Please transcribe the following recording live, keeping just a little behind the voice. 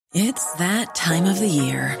It's that time of the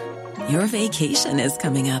year. Your vacation is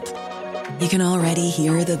coming up. You can already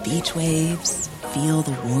hear the beach waves, feel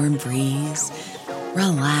the warm breeze,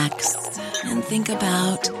 relax, and think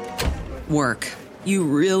about work. You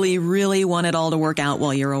really, really want it all to work out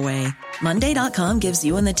while you're away. Monday.com gives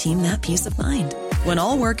you and the team that peace of mind. When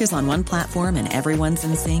all work is on one platform and everyone's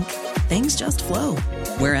in sync, things just flow.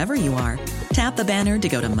 Wherever you are, tap the banner to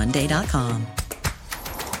go to Monday.com.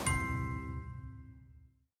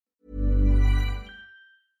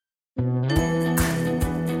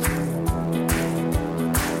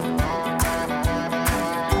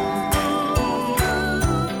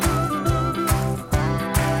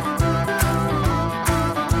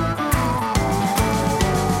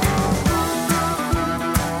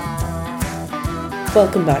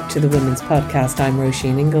 Welcome back to the Women's Podcast. I'm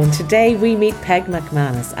Roisin Ingle, and today we meet Peig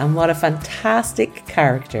McManus, and what a fantastic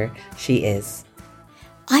character she is.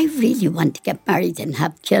 I really want to get married and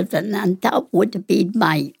have children, and that would have been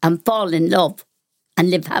and fall in love and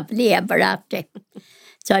live happily ever after.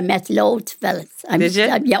 So I met loads of fellas. Did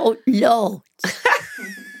you? Loads.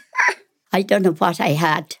 I don't know what I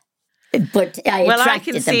had. But I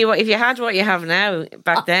can see if you had what you have now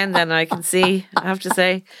back then I can see, I have to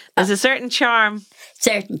say, there's a certain charm.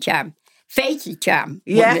 Fatal charm.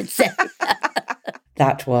 Yeah.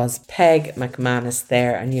 That was Peig McManus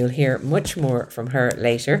there, and you'll hear much more from her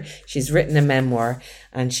later. She's written a memoir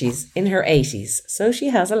and she's in her 80s, so she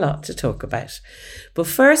has a lot to talk about. But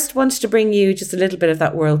first, wanted to bring you just a little bit of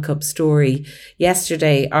that World Cup story.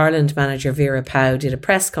 Yesterday, Ireland manager Vera Pauw did a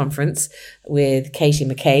press conference with Katie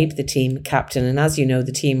McCabe, the team captain. And as you know,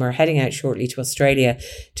 the team are heading out shortly to Australia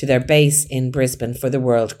to their base in Brisbane for the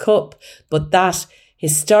World Cup. But that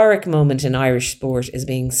historic moment in Irish sport is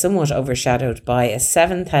being somewhat overshadowed by a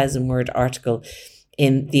 7,000-word article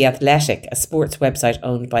in The Athletic, a sports website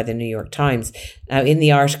owned by the New York Times. Now, in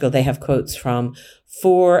the article, they have quotes from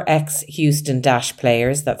 4 ex-Houston Dash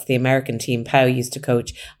players, that's the American team Pauw used to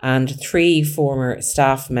coach, and 3 former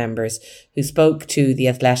staff members who spoke to The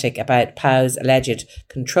Athletic about Pauw's alleged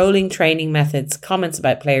controlling training methods, comments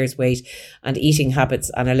about players' weight and eating habits,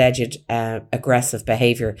 and alleged aggressive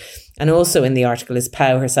behaviour. And also in the article is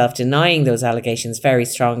Pauw herself denying those allegations very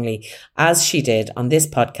strongly, as she did on this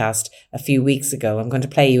podcast a few weeks ago. I'm going to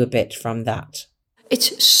play you a bit from that.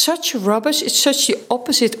 It's such rubbish. It's such the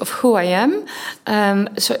opposite of who I am.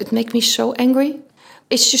 So it makes me so angry.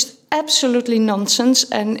 It's just absolutely nonsense.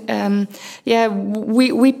 And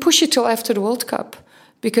we push it till after the World Cup,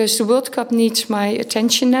 because the World Cup needs my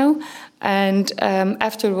attention now. And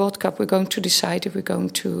after the World Cup, we're going to decide if we're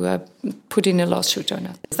going to put in a lawsuit or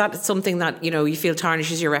not. Is that something that, you feel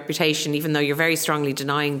tarnishes your reputation, even though you're very strongly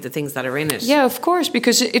denying the things that are in it? Yeah, of course,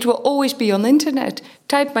 because it will always be on the internet.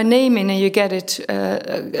 Type my name in and you get it.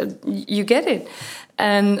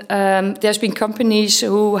 And there's been companies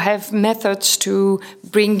who have methods to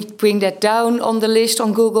bring that down on the list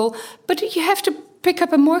on Google. But you have to pick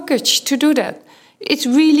up a mortgage to do that. It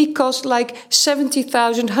really costs like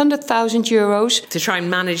 70,000, 100,000 euros. To try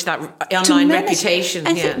and manage that online reputation.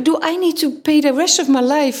 And do I need to pay the rest of my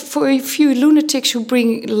life for a few lunatics who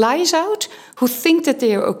bring lies out, who think that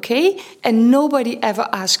they are okay, and nobody ever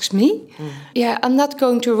asks me? Yeah, I'm not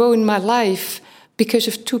going to ruin my life because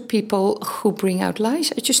of 2 people who bring out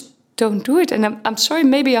lies. I just don't do it. And I'm sorry,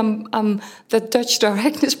 maybe I'm the Dutch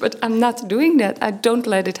directness, but I'm not doing that. I don't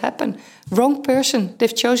let it happen. Wrong person.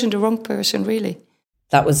 They've chosen the wrong person, really.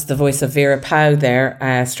 That was the voice of Vera Pauw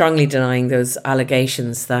there, strongly denying those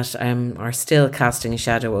allegations that are still casting a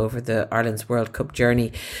shadow over the Ireland's World Cup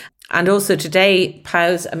journey. And also today,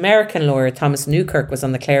 Pauw's American lawyer, Thomas Newkirk, was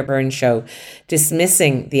on the Claire Byrne show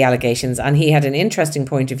dismissing the allegations. And he had an interesting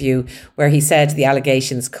point of view where he said the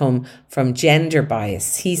allegations come from gender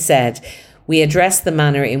bias. He said, "We address the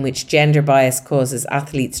manner in which gender bias causes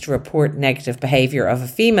athletes to report negative behaviour of a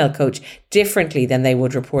female coach differently than they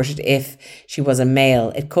would report it if she was a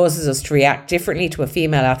male. It causes us to react differently to a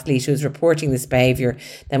female athlete who's reporting this behaviour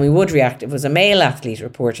than we would react if it was a male athlete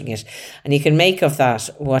reporting it." And you can make of that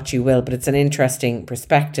what you will, but it's an interesting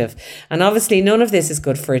perspective. And obviously none of this is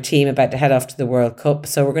good for a team about to head off to the World Cup,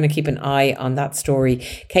 so we're going to keep an eye on that story.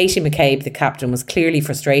 Katie McCabe, the captain, was clearly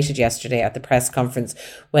frustrated yesterday at the press conference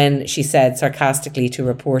when she said sarcastically to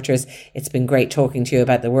reporters, "It's been great talking to you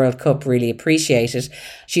about the World Cup, really appreciate it."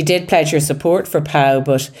 She did pledge her support for Pauw,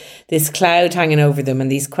 but this cloud hanging over them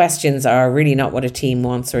and these questions are really not what a team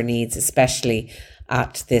wants or needs, especially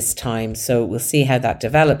at this time. So we'll see how that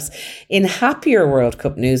develops. In happier World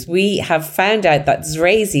Cup news, we have found out that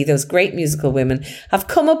Zrazy, those great musical women, have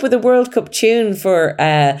come up with a World Cup tune for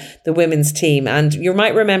the women's team. And you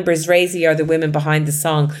might remember Zrazy are the women behind the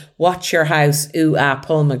song Watch Your House, Ooh Ah,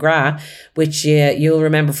 Paul McGrath, which you'll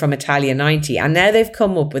remember from Italia 90. And now they've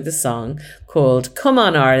come up with a song called Come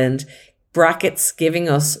On Ireland, brackets, giving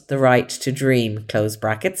us the right to dream, close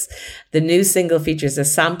brackets. The new single features a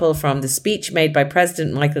sample from the speech made by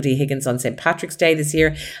President Michael D. Higgins on St. Patrick's Day this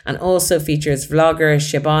year, and also features vlogger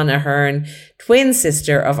Siobhan Ahern, twin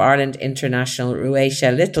sister of Ireland international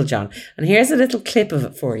Ruesha Littlejohn. And here's a little clip of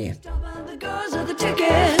it for you.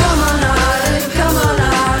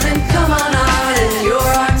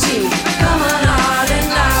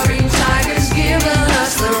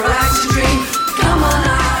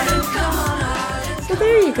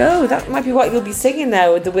 Go. That might be what you'll be singing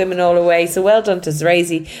now with the women all away. So well done to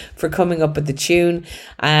Zrazy for coming up with the tune.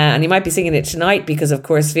 And you might be singing it tonight because, of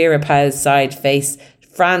course, Vera Pauw's side face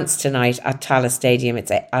France tonight at Tallaght Stadium.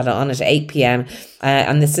 It's on at 8 p.m.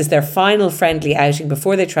 And this is their final friendly outing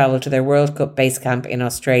before they travel to their World Cup base camp in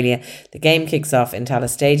Australia. The game kicks off in Tallaght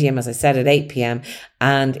Stadium, as I said, at 8 p.m.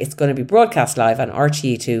 And it's going to be broadcast live on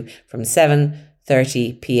RTE2 from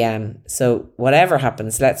 7:30 p.m. So whatever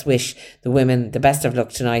happens, let's wish the women the best of luck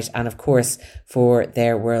tonight and, of course, for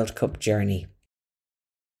their World Cup journey.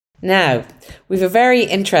 Now, we've a very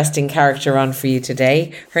interesting character on for you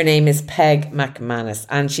today. Her name is Peig McManus,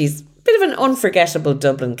 and she's a bit of an unforgettable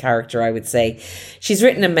Dublin character, I would say. She's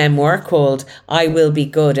written a memoir called I Will Be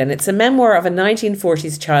Good, and it's a memoir of a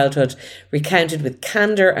 1940s childhood recounted with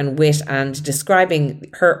candour and wit and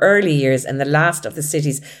describing her early years in the last of the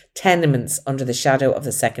city's tenements under the shadow of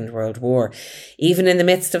the Second World War. Even in the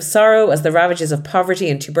midst of sorrow, as the ravages of poverty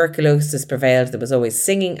and tuberculosis prevailed, there was always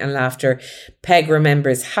singing and laughter. Peig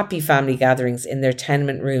remembers happy family gatherings in their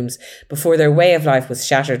tenement rooms before their way of life was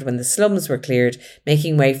shattered when the slums were cleared,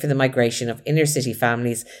 making way for the migration of inner city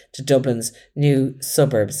families to Dublin's new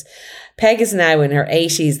suburbs. Peig is now in her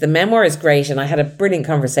 80s. The memoir is great, and I had a brilliant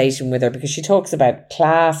conversation with her because she talks about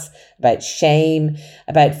class, about shame,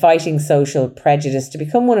 about fighting social prejudice to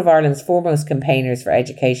become one of Ireland's foremost campaigners for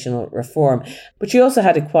educational reform. But she also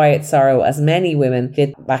had a quiet sorrow, as many women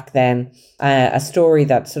did back then, a story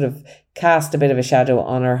that sort of cast a bit of a shadow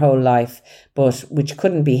on her whole life, but which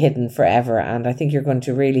couldn't be hidden forever. And I think you're going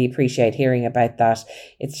to really appreciate hearing about that.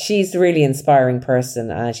 She's a really inspiring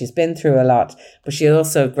person, and she's been through a lot, but she's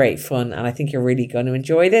also great fun, and I think you're really going to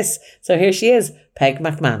enjoy this. So here she is, Peig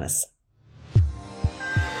McManus.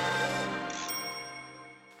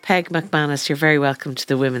 Peig McManus, you're very welcome to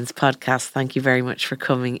the Women's Podcast. Thank you very much for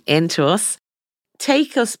coming in to us.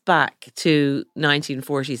 Take us back to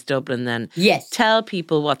 1940s Dublin then. Yes. Tell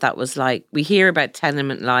people what that was like. We hear about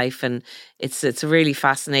tenement life and it's really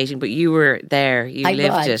fascinating, but you were there, you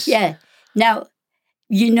lived it. Yeah. Now,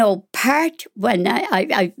 part when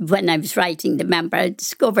I was writing the memoir, I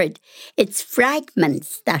discovered it's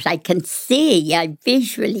fragments that I can see. I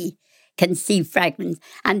visually can see fragments,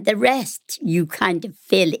 and the rest you kind of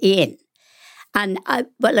fill in. And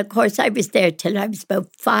of course, I was there till I was about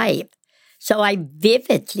 5. So I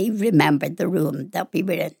vividly remember the room that we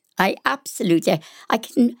were in. I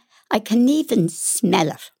can even smell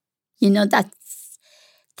it. That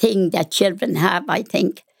thing that children have, I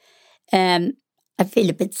think. I feel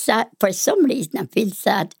a bit sad. For some reason, I feel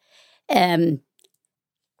sad.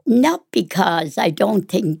 Not because I don't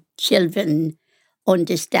think children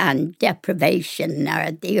understand deprivation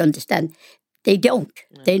or they understand. They don't.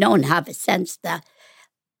 They don't have a sense of that.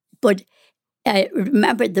 But I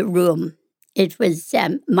remember the room. It was,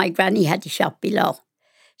 my granny had a shop below.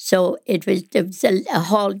 So there was a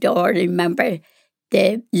hall door. I remember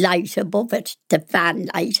the light above it, the fan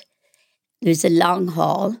light. There was a long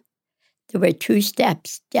hall. There were 2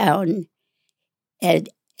 steps down,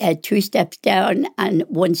 2 steps down and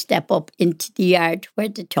 1 step up into the yard where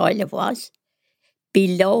the toilet was.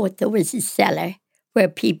 Below it, there was a cellar where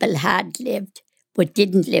people had lived, but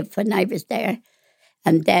didn't live when I was there.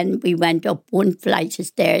 And then we went up 1 flight of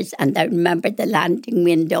stairs, and I remember the landing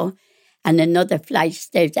window and another flight of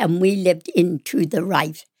stairs, and we lived in to the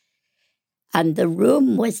right. And the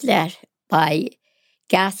room was lit by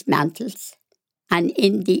gas mantles, and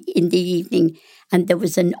in the evening, and there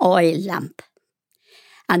was an oil lamp,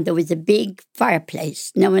 and there was a big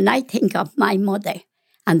fireplace. Now, when I think of my mother,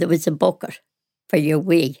 and there was a bucket for your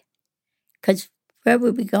wee, because where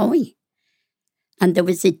were we going? And there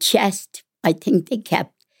was a chest. I think they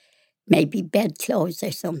kept maybe bedclothes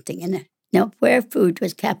or something in it. Now, where food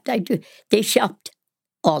was kept, they shopped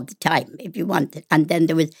all the time if you wanted. And then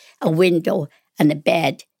there was a window and a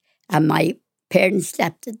bed, and my parents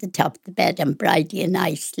slept at the top of the bed and Bridie and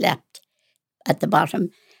I slept at the bottom.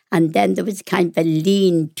 And then there was kind of a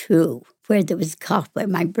lean-to where there was a cot where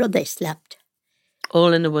my brother slept.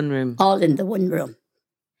 All in the one room? All in the one room.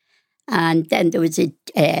 And then there was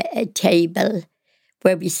a table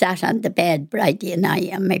where we sat on the bed, Bridie and I,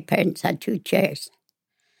 and my parents had 2 chairs.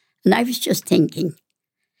 And I was just thinking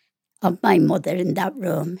of my mother in that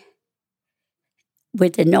room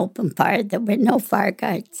with an open fire. There were no fire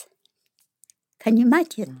guards. Can you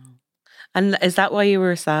imagine? And is that why you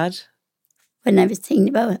were sad? When I was thinking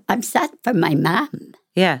about it, I'm sad for my mum.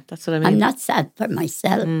 Yeah, that's what I mean. I'm not sad for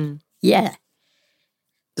myself. Yeah.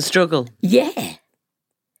 The struggle. Yeah.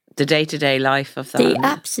 The day-to-day life of that. The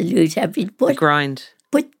absolute the grind.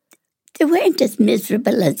 But they weren't as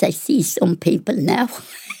miserable as I see some people now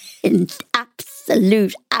in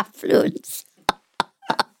absolute affluence.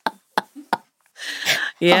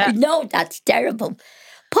 Yeah. I know that's terrible.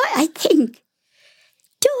 But I think,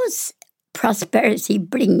 does prosperity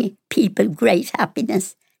bring people great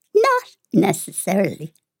happiness? Not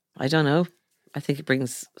necessarily. I don't know. I think it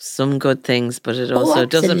brings some good things, but it also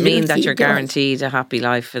doesn't mean that you're guaranteed a happy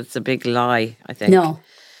life. It's a big lie, I think. No.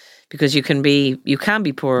 Because you can be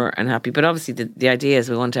poor and happy, but obviously the idea is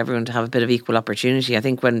we want everyone to have a bit of equal opportunity. I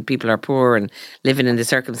think when people are poor and living in the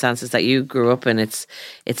circumstances that you grew up in, it's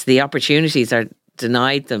the opportunities are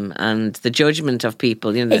denied them and the judgment of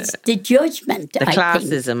people. You know, it's the judgment. The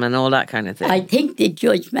classism and all that kind of thing. I think the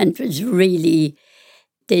judgment was really,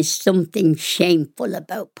 there's something shameful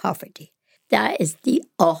about poverty. That is the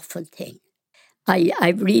awful thing.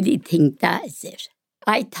 I really think that is it.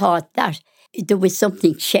 I thought that there was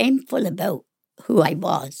something shameful about who I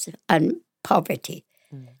was and poverty.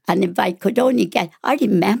 And if I could only I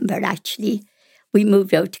remember actually, we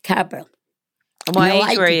moved out to Cabral. And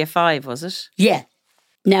what age were you? 5, was it? Yeah.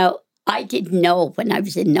 Now, I didn't know when I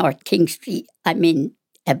was in North King Street,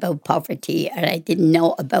 about poverty, or I didn't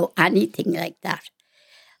know about anything like that.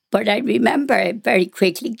 But I remember very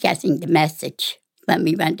quickly getting the message when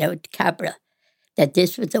we went out to Cabra that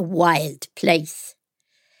this was a wild place.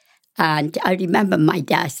 And I remember my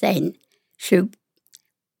dad saying, "Sure,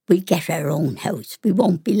 we get our own house. We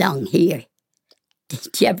won't be long here."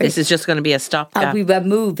 This is just going to be a stopgap. And we were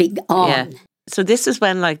moving on. Yeah. So this is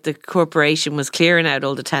when the corporation was clearing out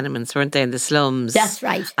all the tenements, weren't they, in the slums? That's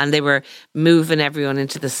right. And they were moving everyone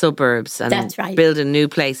into the suburbs and That's right. building new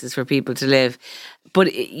places for people to live.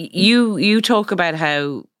 But you talk about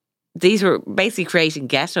how these were basically creating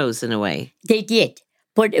ghettos in a way. They did,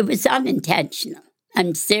 but it was unintentional.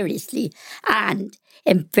 And seriously, and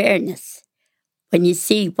in fairness, when you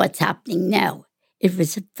see what's happening now, it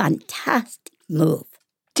was a fantastic move.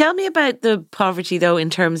 Tell me about the poverty, though, in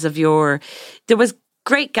terms of there was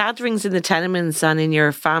great gatherings in the tenements and in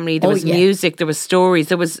your family. There was music, there was stories,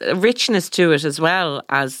 there was a richness to it as well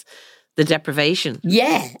as the deprivation.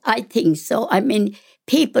 Yeah, I think so. I mean,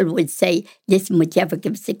 people would say, "Listen, would you ever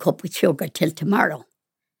give us a cup of sugar till tomorrow?"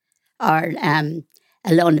 Or a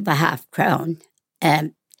loan of ½ crown.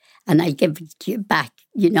 And I give it to you back,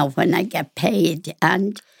 when I get paid.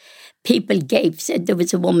 And people said there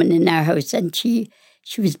was a woman in our house and she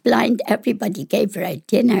was blind. Everybody gave her a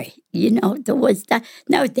dinner. There was that.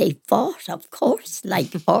 Now they fought, of course,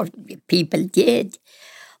 like ordinary people did.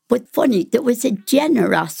 But funny, there was a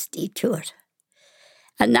generosity to it.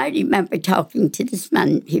 And I remember talking to this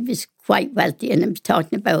man, he was quite wealthy, and I was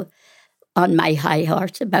talking about, on my high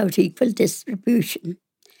horse, about equal distribution.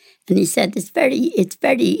 And he said, it's very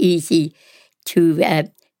easy to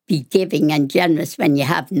be giving and generous when you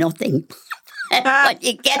have nothing. When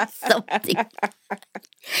you get something,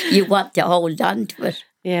 you want to hold on to it.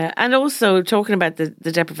 Yeah, and also talking about the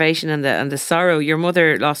deprivation and the sorrow. Your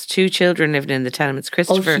mother lost 2 children living in the tenements.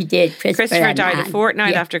 Christopher, she did. Christopher died Anne. a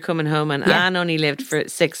fortnight after coming home, and Anne only lived for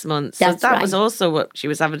 6 months. So that was also what she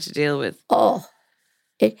was having to deal with. I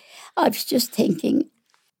was just thinking,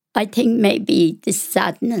 I think maybe the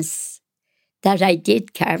sadness that I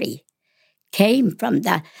did carry came from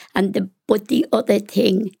that. But the other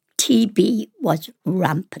thing, TB was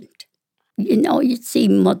rampant. You'd see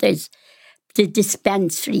mothers, the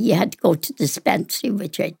dispensary, you had to go to the dispensary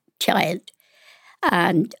with your child,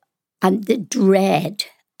 and the dread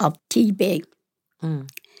of TB.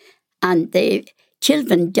 And the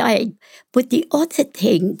children died. But the other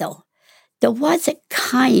thing, though, there was a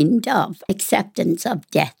kind of acceptance of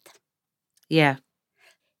death. Yeah.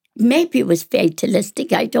 Maybe it was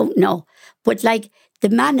fatalistic, I don't know. But like the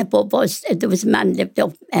man above us, there was a man lived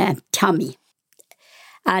up, Tommy.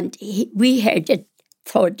 And we heard it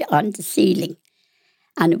thud on the ceiling.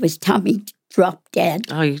 And it was Tommy dropped dead.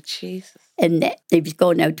 Oh, Jesus. And he was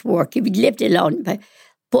going out to work. He lived alone.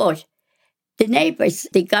 But the neighbours,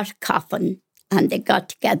 they got a coffin and they got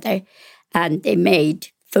together and they made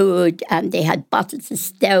food and they had bottles of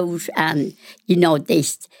stout and, you know,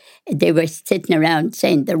 they were sitting around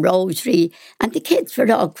saying the rosary and the kids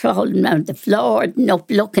were all crawling around the floor and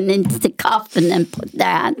up looking into the coffin and putting their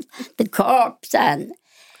hands on the corpse and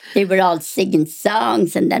they were all singing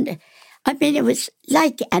songs and then, I mean, it was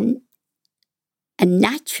like a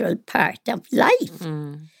natural part of life.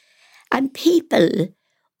 Mm. And people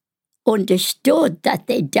understood that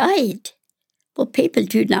they died, but people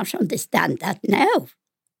do not understand that now.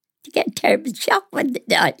 You get a terrible shock when they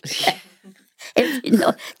die. If you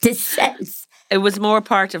know the sense. It was more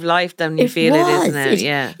part of life than you feel it is now.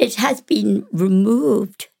 Yeah. It has been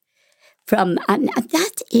removed from, and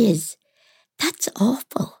that's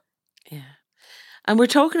awful. Yeah. And we're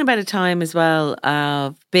talking about a time as well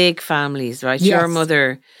of big families, right? Yes. Your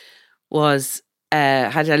mother was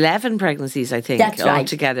had 11 pregnancies, I think, that's right.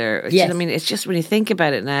 altogether. Yes. I mean, it's just when you think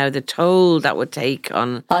about it now, the toll that would take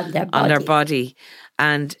on their body.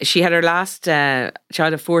 And she had her last child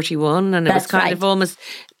at 41, and it was kind of almost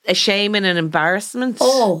a shame and an embarrassment.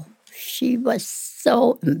 Oh, she was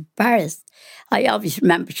so embarrassed. I always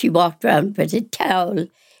remember she walked around with a towel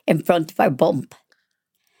in front of her bump.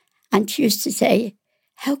 And she used to say,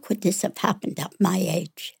 how could this have happened at my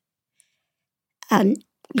age? And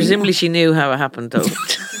presumably she knew how it happened, though.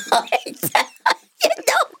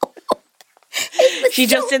 She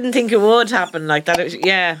just didn't think it would happen like that.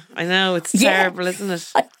 Yeah, I know. It's terrible, isn't it?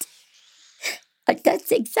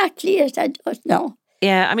 That's exactly it. I don't know.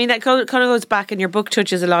 Yeah, I mean, that kind of goes back, and your book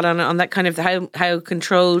touches a lot on that kind of how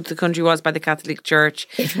controlled the country was by the Catholic Church.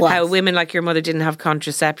 It was. How women like your mother didn't have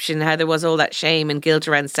contraception, how there was all that shame and guilt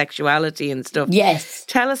around sexuality and stuff. Yes.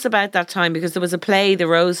 Tell us about that time, because there was a play, The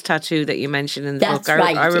Rose Tattoo, that you mentioned in the book.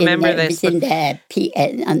 Right. I remember this. It was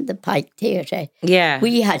in on the Peig Theatre. Yeah.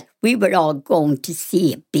 We were all going to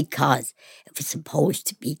see it because it was supposed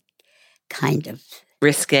to be kind of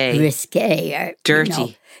risque or dirty. You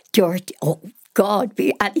know, dirty. Oh, God,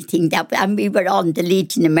 anything that, and we were on the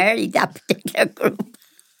Legion of Mary, that particular group.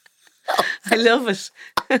 I love it.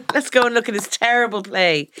 Let's go and look at this terrible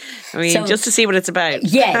play. I mean, just to see what it's about.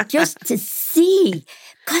 Yeah, just to see.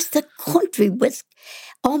 Because the country was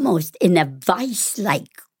almost in a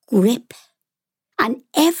vice-like grip. And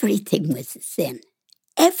everything was a sin.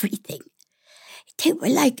 Everything. They were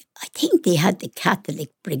like, I think they had the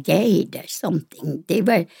Catholic Brigade or something. They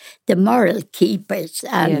were the moral keepers.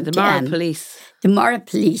 And, the moral police. The moral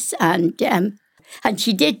police. And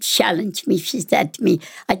she did challenge me. She said to me,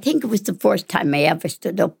 I think it was the first time I ever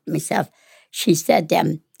stood up myself. She said,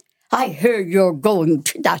 I hear you're going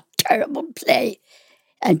to that terrible play.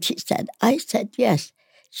 And I said, yes.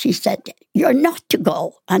 She said, you're not to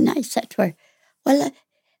go. And I said to her, well,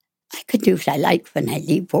 I could do what I like when I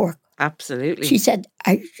leave work. Absolutely. She said,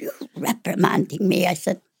 are you reprimanding me? I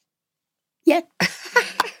said, yeah.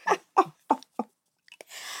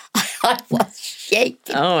 I was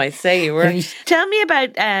shaking. Oh, I say you were. Tell me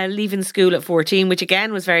about leaving school at 14, which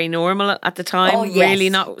again was very normal at the time. Oh, yes. Really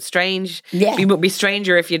not strange. Yeah. You would be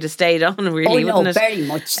stranger if you'd have stayed on, really, wouldn't it? Very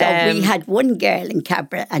much so. We had one girl in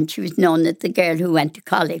Cabra and she was known as the girl who went to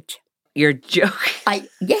college. You're joking.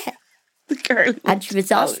 Yeah. The girl. And she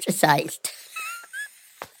was ostracised.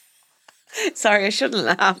 Sorry, I shouldn't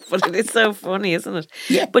laugh, but it is so funny, isn't it?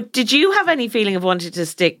 Yeah. But did you have any feeling of wanting to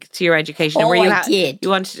stick to your education? Oh, I did. You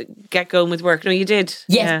wanted to get going with work? No, you did.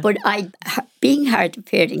 Yes, but being hard of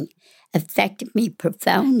hearing affected me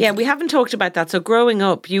profoundly. Yeah, we haven't talked about that. So growing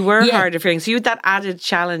up, you were hard of hearing. So you had that added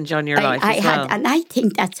challenge on your life as well. And I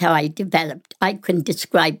think that's how I developed. I couldn't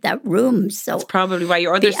describe that room. So that's probably why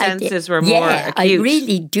your other senses were more acute. I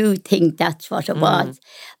really do think that's what it was.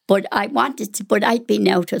 But I wanted to, but I'd been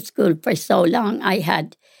out of school for so long. I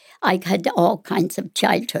had all kinds of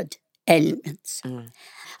childhood ailments.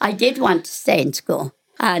 I did want to stay in school.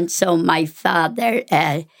 And so my father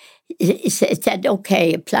said,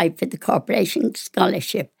 okay, apply for the corporation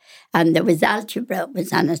scholarship. And there was algebra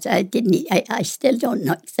was on it. I still don't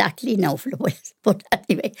exactly know what it was. But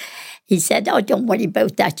anyway, he said, oh, don't worry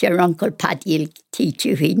about that. Your Uncle Paddy will teach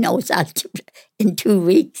you. He knows algebra in 2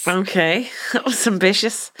 weeks. Okay. That was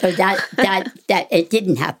ambitious. So that it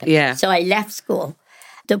didn't happen. Yeah. So I left school.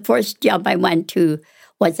 The first job I went to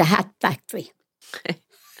was a hat factory.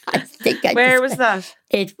 Where was that?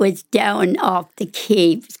 It was down off the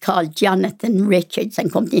quay. It was called Jonathan Richards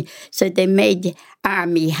and Company. So they made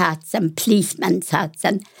army hats and policemen's hats,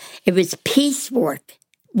 and it was piecework.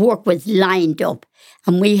 Work was lined up,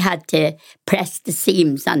 and we had to press the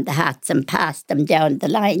seams on the hats and pass them down the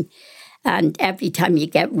line. And every time you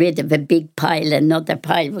get rid of a big pile, another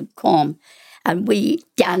pile would come. And we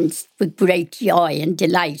danced with great joy and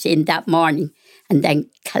delight in that morning and then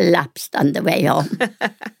collapsed on the way home.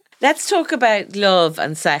 Let's talk about love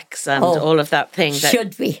and sex and all of that thing.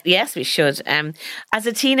 Should we? Yes, we should. As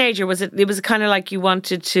a teenager, it was kind of like you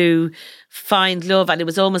wanted to find love and it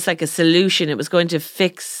was almost like a solution. It was going to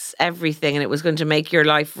fix everything and it was going to make your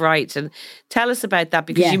life right. And tell us about that,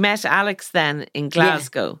 because you met Alex then in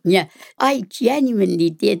Glasgow. Yeah. I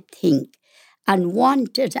genuinely did think and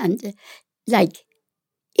wanted, and like,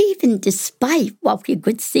 even despite what we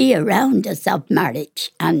could see around us of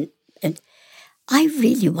marriage, and I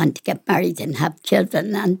really want to get married and have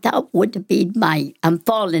children, and that would have been and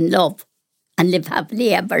fall in love and live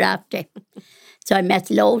happily ever after. So I met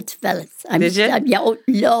loads of fellas. Did you? Yeah,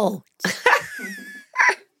 loads.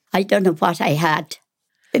 I don't know what I had,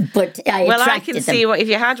 but I attracted can see them. if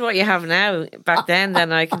you had what you have now back then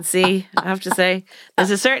I can see, I have to say,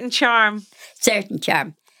 there's a certain charm. Certain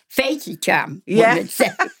charm. Fatal charm, Yeah. one would say.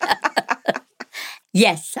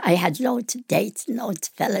 Yes, I had loads of dates and loads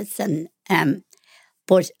of fellas, and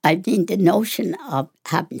but I mean, the notion of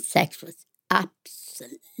having sex was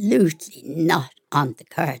absolutely not on the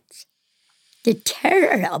cards. The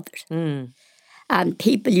terror of it. Mm. And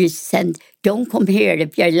people used to send, "Don't come here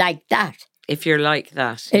if you're like that." If you're like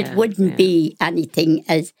that. It wouldn't be anything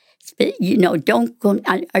as, don't go,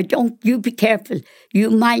 or don't, you be careful, you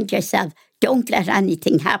mind yourself, don't let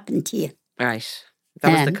anything happen to you. Right.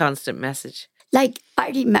 That was the constant message. Like, I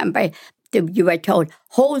remember you were told,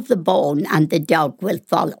 hold the bone and the dog will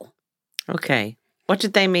follow. Okay. What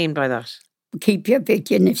did they mean by that? Keep your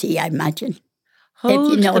virginity, I imagine. Hold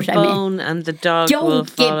if you know the what I mean. bone and the dog will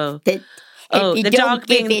follow. If the dog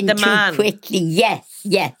being the man. Too quickly. Yes,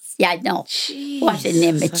 I know. Jeez, what an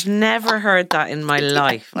image. I've never heard that in my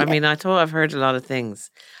life. I mean, I thought I've heard a lot of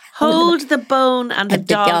things. Hold the bone and the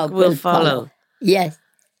dog will follow. Yes.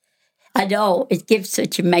 I know, it gives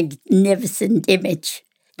such a magnificent image.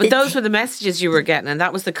 But those were the messages you were getting, and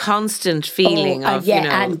that was the constant feeling of,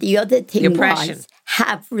 and the other thing oppression. was,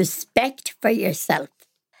 have respect for yourself.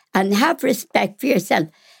 And have respect for yourself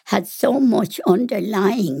had so much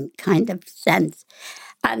underlying kind of sense.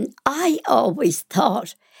 And I always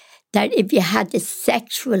thought that if you had a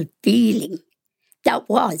sexual feeling, that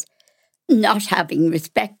was not having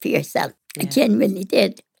respect for yourself. I genuinely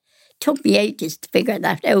did. Took me ages to figure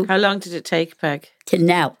that out. How long did it take, Peig? Till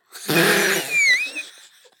now.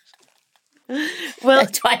 Well,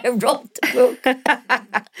 that's why I wrote the book.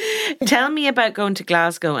 Tell me about going to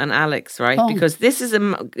Glasgow and Alex, right? Because this is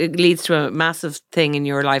it leads to a massive thing in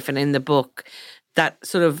your life and in the book that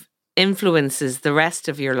sort of influences the rest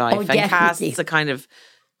of your life and casts a kind of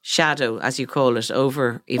shadow, as you call it,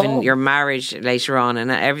 over even your marriage later on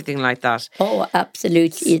and everything like that. Oh,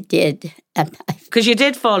 absolutely, it did. Because you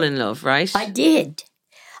did fall in love, right? I did.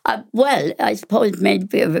 Well, I suppose,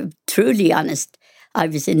 maybe if I'm truly honest, I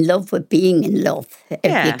was in love with being in love.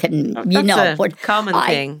 If you can, that's but a common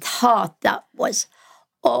thing. I thought that was,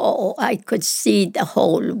 I could see the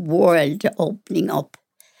whole world opening up.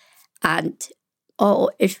 And,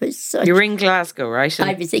 it was such... You were in Glasgow, right?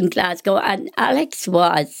 I was in Glasgow, and Alex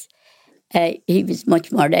was, he was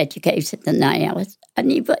much more educated than I was. And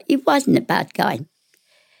he wasn't a bad guy.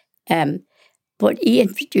 But he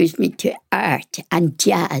introduced me to art and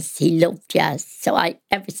jazz. He loved jazz. So I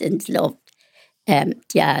ever since loved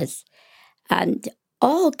jazz and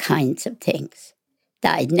all kinds of things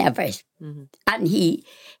that I'd never. Mm-hmm. And he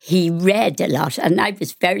read a lot, and I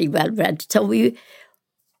was very well read. So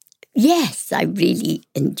I really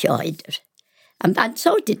enjoyed it, and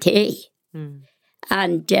so did he. Mm.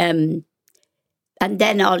 And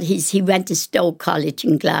then he went to Stowe College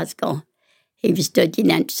in Glasgow. He was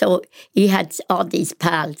studying, and so he had all these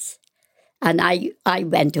pals. And I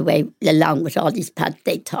went away along with all these pals.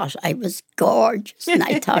 They thought I was gorgeous, and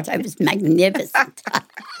I thought I was magnificent.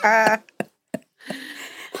 I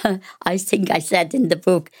think I said in the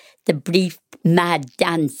book, the brief mad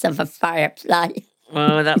dance of a firefly.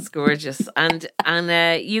 Oh, that's gorgeous. And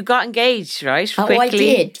you got engaged, right? Quickly. I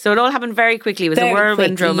did. So it all happened very quickly. It was a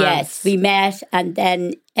whirlwind romance. Yes, we met, and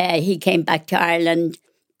then he came back to Ireland.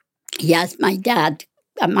 He asked my dad,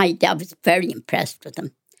 and my dad was very impressed with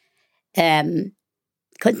him.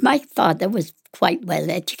 Because my father was quite well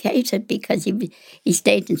educated, because he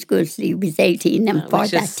stayed in school till he was 18, and for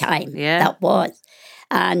that time, that was.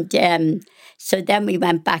 And so then we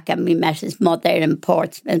went back and we met his mother in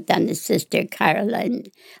Portsmouth and his sister Caroline.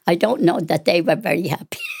 I don't know that they were very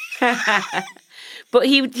happy. But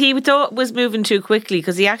he thought was moving too quickly,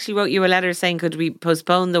 because he actually wrote you a letter saying, could we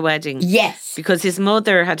postpone the wedding? Yes. Because his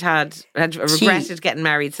mother had regretted getting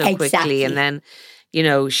married so quickly, and then you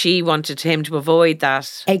know, she wanted him to avoid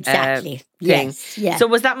that Exactly. thing. Yes. Yeah. So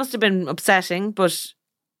that must have been upsetting, but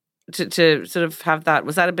to sort of have that,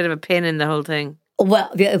 was that a bit of a pin in the whole thing?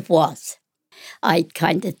 Well, it was. I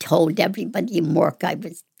kind of told everybody in work I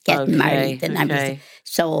was getting married, and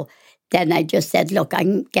so then I just said, "Look,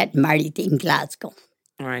 I'm getting married in Glasgow."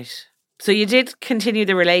 Right. So you did continue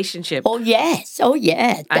the relationship. Oh yes.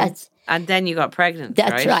 And then you got pregnant.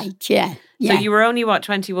 That's right. Yeah. So you were only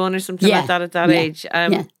 21 or something like that at that age.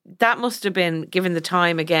 That must have been, given the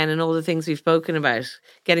time again and all the things we've spoken about,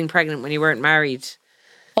 getting pregnant when you weren't married.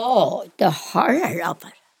 Oh, the horror of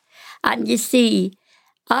it! And you see,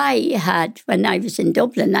 when I was in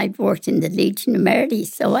Dublin, I'd worked in the Legion of Mary,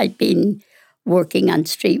 so I'd been working on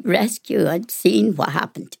street rescue. I'd seen what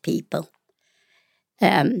happened to people.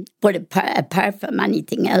 But apart from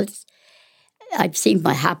anything else, I've seen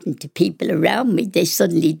what happened to people around me. They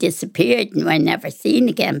suddenly disappeared and were never seen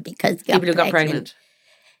again because people who got pregnant.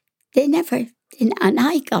 They never, and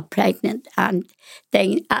I got pregnant. And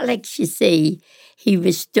then Alex, you see, he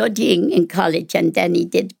was studying in college and then he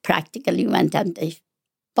did practical. He went on the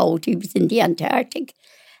boat. He was in the Antarctic.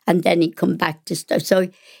 And then he come back to study. So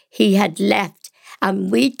he had left. And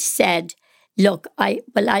we'd said, look, I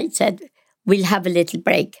said, we'll have a little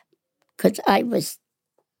break. Because I was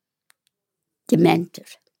demented.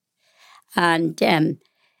 And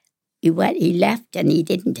he left and he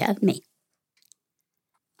didn't tell me.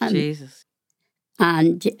 Jesus.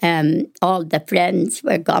 And all the friends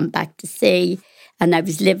were gone back to sea. And I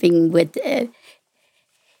was living with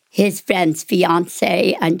his friend's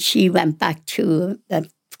fiancée, and she went back to, I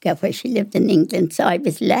forget where she lived in England. So I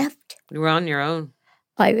was left. You were on your own.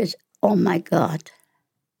 I was, oh my God.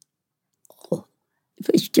 Oh,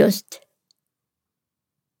 it was just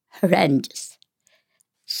horrendous.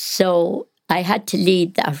 So I had to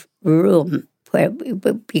leave that room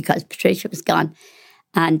because Patricia was gone.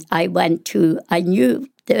 And I knew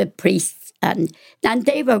the priests and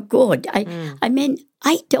they were good. I mean,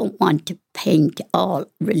 I don't want to paint all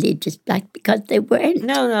religious black because they weren't.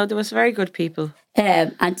 No, there was very good people.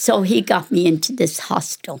 And so he got me into this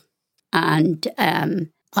hostel. And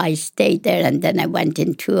I stayed there, and then I went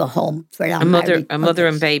into a home for a mother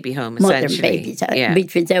and baby home, essentially. Mother and baby,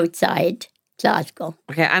 which was outside Glasgow.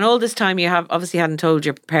 Okay, and all this time you obviously hadn't told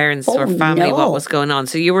your parents or family what was going on,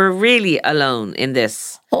 so you were really alone in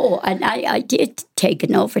this. Oh, and I did take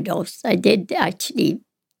an overdose. I did actually,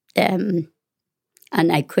 and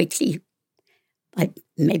I quickly,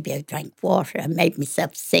 maybe I drank water. I made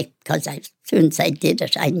myself sick because as soon as I did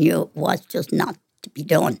it, I knew it was just not to be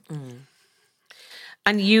done. Mm.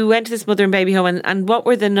 And you went to this mother and baby home, and what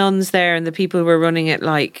were the nuns there and the people who were running it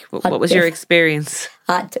like? What was your experience?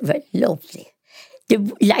 They were lovely.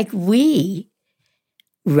 We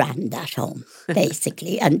ran that home,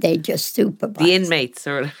 basically, and they just supervised. The inmates,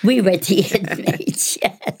 or we were the inmates,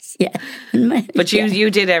 yes, yeah. But you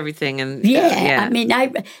did everything, and I mean,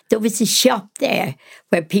 there was a shop there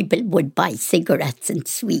where people would buy cigarettes and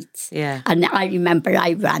sweets. Yeah, and I remember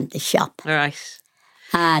I ran the shop. All right.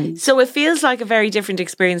 And so it feels like a very different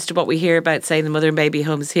experience to what we hear about, say, the mother and baby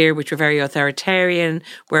homes here, which were very authoritarian,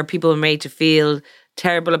 where people were made to feel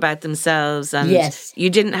terrible about themselves. And yes. You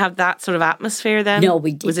didn't have that sort of atmosphere then? No,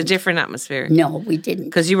 we didn't. It was a different atmosphere? No, we didn't.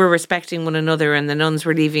 Because you were respecting one another and the nuns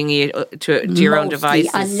were leaving you to your own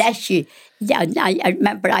devices. Unless you... Yeah, I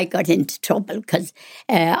remember I got into trouble because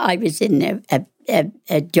I was in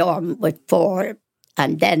a dorm with 4,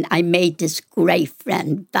 and then I made this great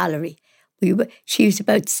friend, Valerie. She was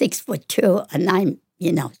about 6'2", and I'm,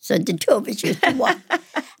 so the two of us used to walk,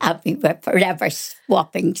 and we were forever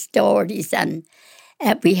swapping stories, and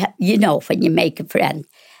we had, when you make a friend,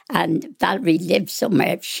 and Valerie lived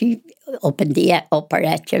somewhere, she up in the upper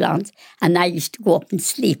echelons, and I used to go up and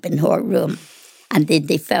sleep in her room, and then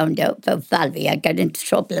they found out about Valerie. I got into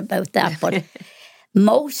trouble about that, but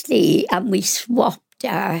mostly, and we swapped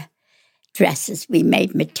our dresses. We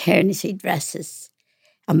made maternity dresses.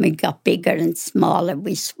 And we got bigger and smaller.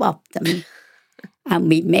 We swapped them. And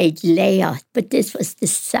we made layouts. But this was the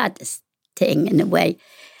saddest thing in a way.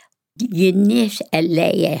 You knit a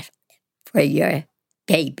layout for your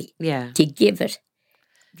baby. Yeah. To give it.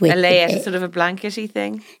 With a layout is sort of a blankety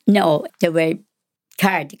thing? No, there were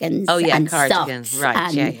cardigans. Oh, yeah, and cardigans. Socks,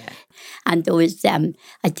 right, yeah. And there was,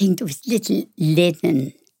 I think there was little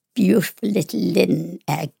linen, beautiful little linen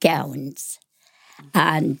gowns.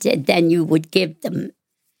 And then you would give them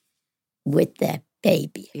with the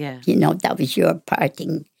baby. Yeah. That was your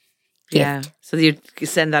parting gift. Yeah. So you'd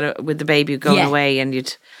send that with the baby going away, and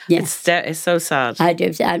you'd... Yeah. It's so sad. I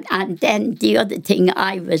do. And then the other thing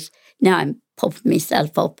now I'm puffing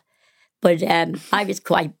myself up, but I was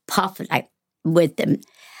quite popular with them.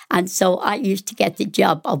 And so I used to get the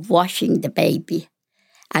job of washing the baby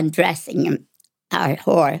and dressing him or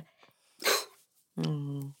her.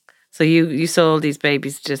 So you saw all these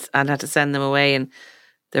babies and had to send them away, and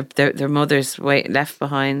their mothers left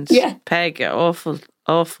behind. Yeah. Peig,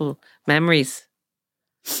 awful memories.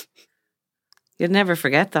 You'd never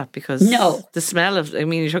forget that because the smell of,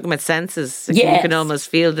 you're talking about senses. Like yes. You can almost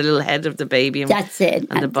feel the little head of the baby. That's it.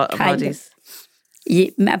 And the bodies.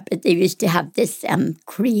 You remember they used to have this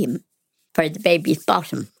cream for the baby's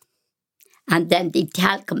bottom. And then the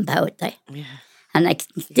talcum powder. Yeah. And I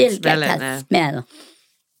can still get that smell.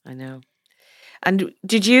 I know. And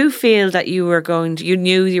did you feel that you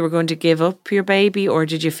knew you were going to give up your baby, or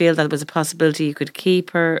did you feel that it was a possibility you could keep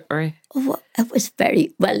her? Or it was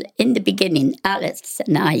very, well, in the beginning, Alex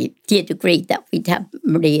and I did agree that we'd have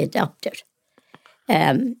Marie adopted.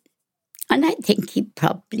 And I think he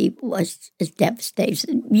probably was as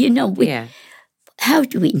devastated. How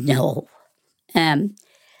do we know?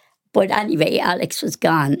 But anyway, Alex was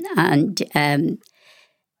gone. And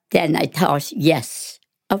then I thought, yes,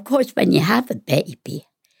 of course, when you have a baby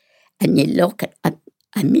and you look at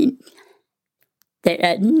it, there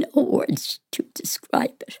are no words to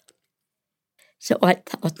describe it. So I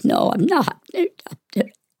thought, no, I'm not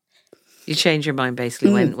adopted. You changed your mind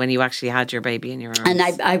basically when you actually had your baby in your arms. And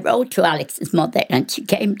I wrote to Alex's mother and she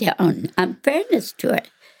came down. And fairness to her,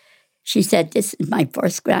 she said, this is my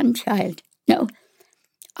first grandchild. No,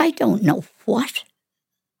 I don't know what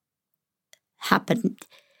happened,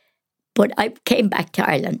 but I came back to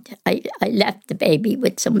Ireland. I left the baby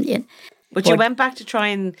with somebody. But you went back to try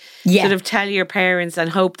and sort of tell your parents and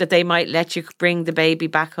hope that they might let you bring the baby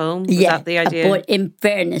back home? Was that the idea? But in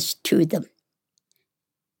fairness to them,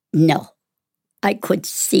 no. I could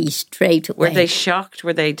see straight away. Were they shocked?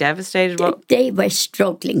 Were they devastated? They were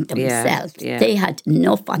struggling themselves. Yeah. They had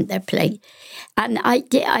enough on their plate. And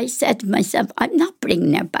I said to myself, I'm not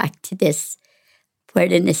bringing her back to this, where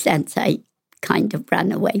in a sense I kind of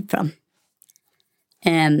ran away from.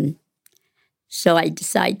 So I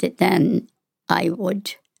decided then I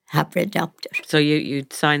would have her adopted. So you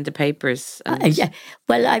signed the papers?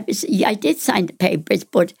 Well, I did sign the papers,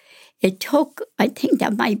 but it took, I think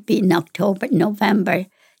that might be in October, November,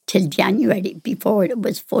 till January before it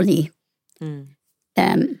was fully. And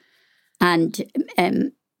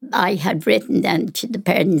I had written then to the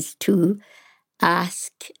parents to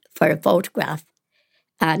ask for a photograph,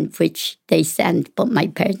 and which they sent, but my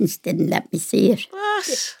parents didn't let me see it.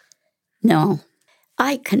 What? No.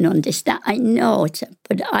 I can understand. I know it,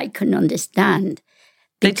 but I can understand.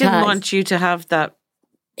 They didn't want you to have that.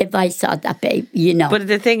 If I saw that baby, But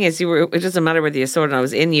the thing is, it doesn't matter whether you saw it or not, it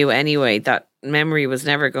was in you anyway. That memory was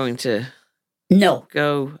never going to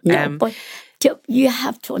go. No, but you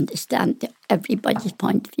have to understand everybody's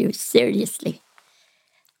point of view, seriously.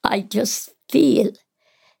 I just feel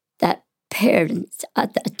that parents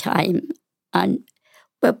at that time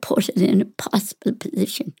were put in an impossible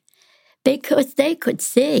position because they could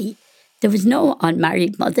see there was no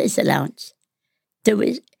unmarried mothers allowance.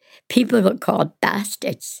 People were called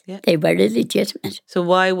bastards. Yeah. They were illegitimate. So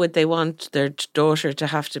why would they want their daughter to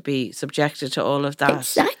have to be subjected to all of that?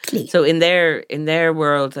 Exactly. So in their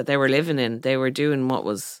world that they were living in, they were doing what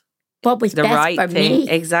was the best right for thing. Me.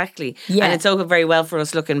 Exactly. Yeah. And it's all very well for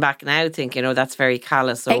us looking back now thinking, that's very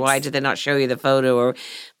callous, or why did they not show you the photo?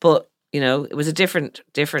 But it was a different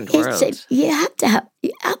world. You have to have,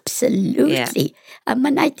 absolutely. Yeah. And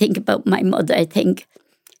when I think about my mother, I think,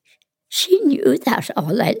 she knew that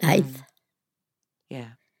all her life. Yeah.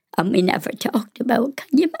 And we never talked about it.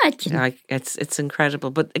 Can you imagine? It's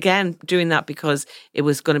incredible. But again, doing that because it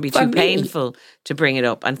was going to be too painful to bring it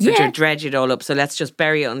up and to dredge it all up. So let's just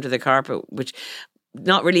bury it under the carpet, which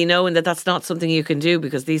not really knowing that that's not something you can do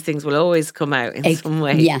because these things will always come out in some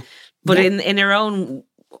way. Yeah. But in her own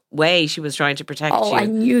way, she was trying to protect you. Oh, I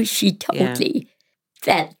knew she totally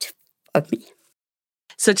felt for me.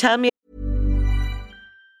 So tell me.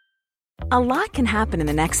 A lot can happen in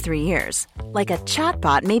the next 3 years. Like a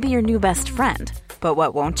chatbot may be your new best friend. But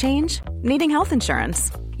what won't change? Needing health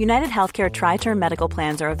insurance. United Healthcare Tri-Term Medical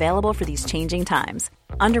Plans are available for these changing times.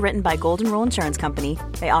 Underwritten by Golden Rule Insurance Company,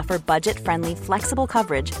 they offer budget-friendly, flexible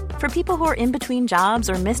coverage for people who are in between jobs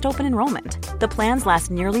or missed open enrollment. The plans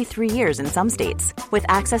last nearly 3 years in some states, with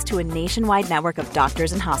access to a nationwide network of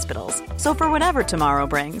doctors and hospitals. So for whatever tomorrow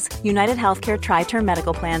brings, United Healthcare Tri-Term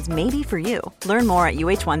Medical Plans may be for you. Learn more at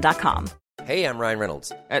uh1.com. Hey, I'm Ryan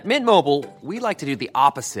Reynolds. At Mint Mobile, we like to do the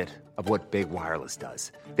opposite of what Big Wireless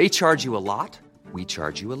does. They charge you a lot, we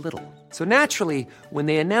charge you a little. So naturally, when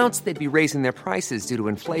they announced they'd be raising their prices due to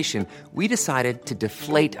inflation, we decided to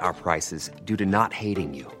deflate our prices due to not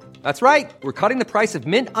hating you. That's right. We're cutting the price of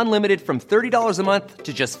Mint Unlimited from $30 a month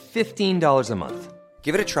to just $15 a month.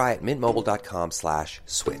 Give it a try at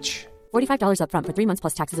mintmobile.com/switch. $45 up front for 3 months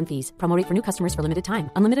plus taxes and fees. Promo rate for new customers for limited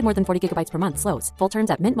time. Unlimited more than 40 gigabytes per month. Slows full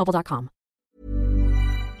terms at mintmobile.com.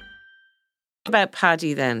 About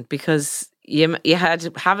Paddy then, because you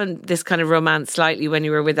had having this kind of romance slightly when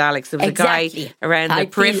you were with Alex. There was a guy around the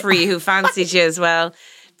periphery who fancied you as well.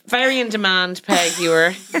 Very in demand, Peig, you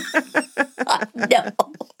were. No.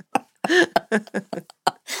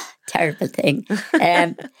 Terrible thing.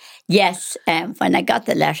 Yes, when I got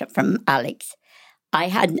the letter from Alex,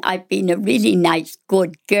 I'd been a really nice,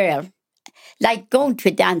 good girl. Like going to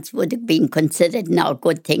a dance would have been considered not a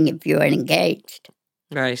good thing if you were engaged.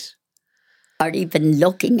 Right. Or even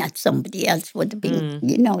looking at somebody else would have been,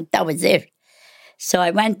 you know, that was it. So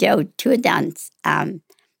I went out to a dance and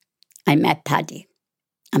I met Paddy.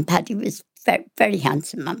 And Paddy was very, very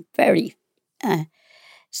handsome and very...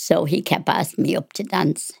 so he kept asking me up to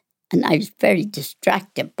dance. And I was very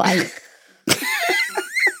distracted by it.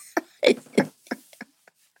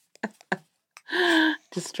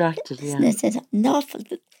 Distracted, yeah. This is an awful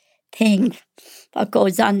thing. What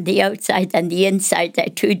goes on the outside and the inside are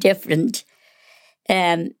two different.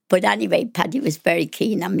 But anyway, Paddy was very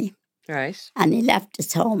keen on me. Right. And he left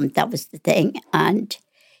us home. That was the thing. And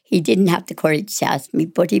he didn't have the courage to ask me,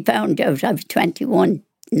 but he found out I was 21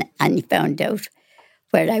 and he found out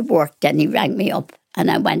where I worked and he rang me up and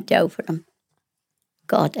I went out for him.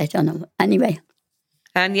 God, I don't know. Anyway.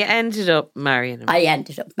 And you ended up marrying him. I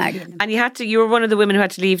ended up marrying him. And you were one of the women who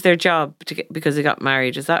had to leave their job because they got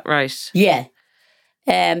married. Is that right? Yeah.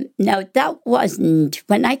 Now, that wasn't...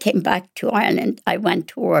 When I came back to Ireland, I went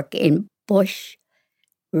to work in Bush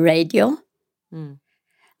Radio.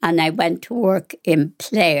 And I went to work in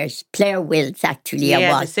Player Wills, actually.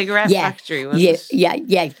 I was. The cigarette factory, wasn't it?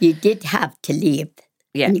 Yeah. You did have to leave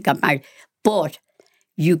when you got married. But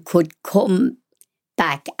you could come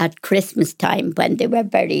back at Christmas time when they were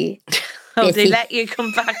very... Oh, they let you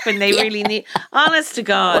come back when they really need... Honest to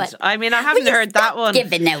God. What? I mean, I haven't heard that one.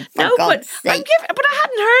 Giving out, for no, God's sake. But I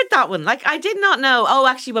hadn't heard that one. Like, I did not know. Oh,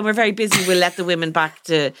 actually, when we're very busy, we'll let the women back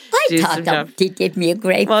to do some job. They did me a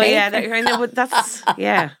great Well, favour. yeah, that's...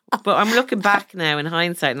 Yeah. But I'm looking back now in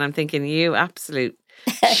hindsight and I'm thinking, you absolute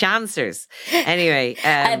chancers. Anyway.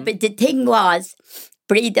 But the thing was,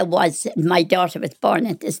 my daughter was born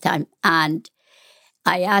at this time, and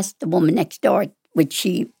I asked the woman next door, would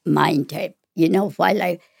she mind her? You know,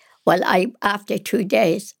 after 2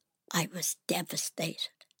 days, I was devastated.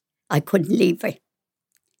 I couldn't leave her.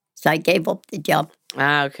 So I gave up the job.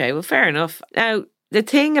 Ah, okay. Well, fair enough. Now, the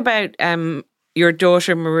thing about your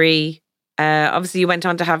daughter, Marie, obviously you went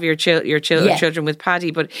on to have your children with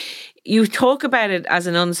Paddy, but you talk about it as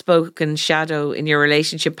an unspoken shadow in your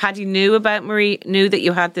relationship. Paddy knew about Marie, knew that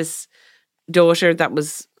you had this daughter that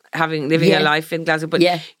was living a life in Glasgow, but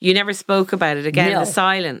you never spoke about it. Again, the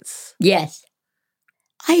silence. Yes.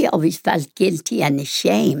 I always felt guilty and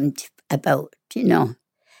ashamed about, you know.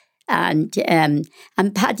 And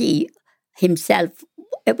Paddy himself,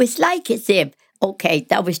 it was like as if, okay,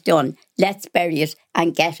 that was done. Let's bury it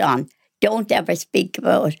and get on. Don't ever speak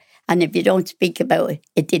about it. And if you don't speak about it,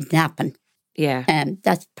 it didn't happen. Yeah.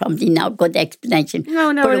 That's probably not a good explanation.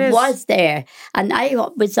 No, but it was there. And I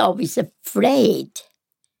was always afraid.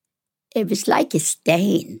 It was like a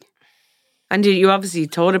stain. And you obviously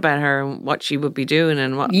thought about her and what she would be doing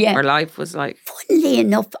and what her life was like. Funnily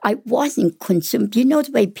enough, I wasn't consumed. You know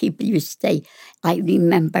the way people used to say, I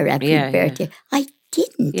remember every birthday. I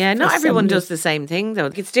didn't. Yeah, not everyone does the same thing though.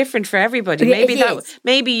 It's different for everybody.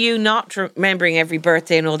 Maybe you not remembering every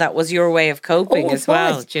birthday and all that was your way of coping as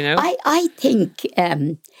well, do you know? I think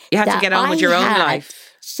you had to get on with your own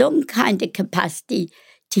life. Some kind of capacity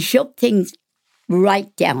to shut things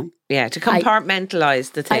right down. Yeah, to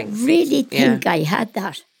compartmentalise the things. I really think I had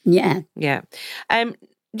that. Yeah. Yeah.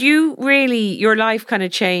 Your life kind of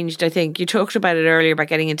changed, I think. You talked about it earlier about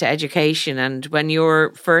getting into education and when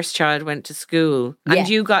your first child went to school and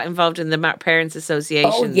you got involved in the Parents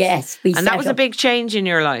Associations. Oh, yes. And that was a big change in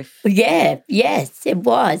your life. Yeah, yes, it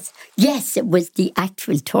was. Yes, it was the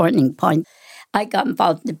actual turning point. I got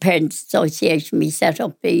involved in the Parents Association. We set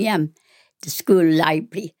up the school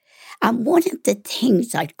library. And one of the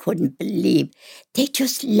things I couldn't believe, they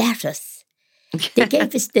just let us. They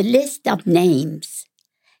gave us the list of names.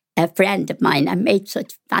 A friend of mine, I made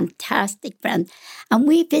such fantastic friends. And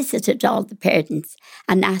we visited all the parents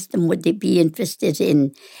and asked them would they be interested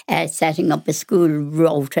in setting up a school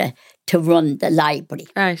rota to run the library.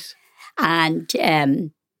 Right. And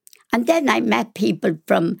then I met people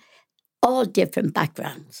from all different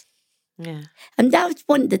backgrounds. Yeah. And that was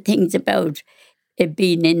one of the things about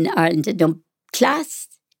being in Ireland and Dublin. Class,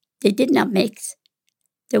 they did not mix.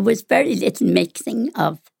 There was very little mixing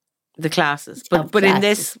of the classes. But in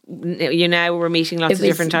this, you now were meeting lots of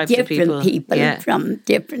different types of people. Different people from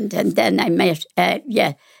different. And then I met,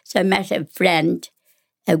 so I met a friend,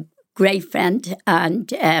 a great friend,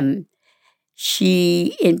 and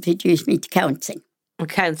she introduced me to counselling.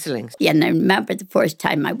 Counselling. Yeah, and I remember the first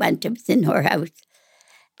time I went, it was in her house.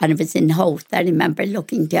 And it was in Howth. I remember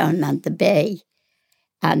looking down on the bay.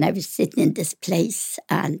 And I was sitting in this place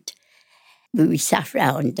and we sat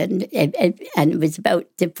around and it was about,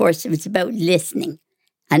 it was about listening.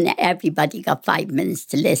 And everybody got 5 minutes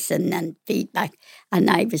to listen and feedback. And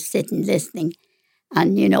I was sitting listening.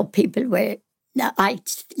 And, you know, people were, I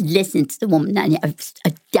listened to the woman and I was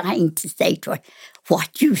dying to say to her,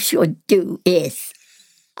 what you should do is...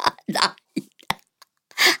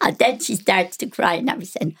 And then she starts to cry and I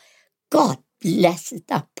was saying, God bless it,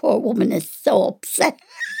 that poor woman is so upset.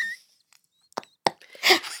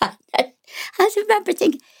 I remember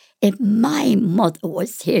thinking, if my mother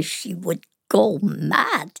was here, she would go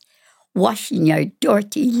mad, washing your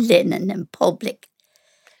dirty linen in public.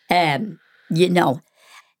 You know.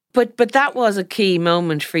 But that was a key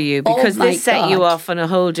moment for you because this set you off on a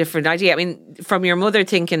whole different idea. I mean, from your mother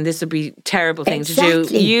thinking this would be a terrible thing to do,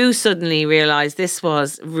 you suddenly realised this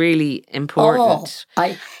was really important.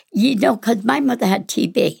 You know, because my mother had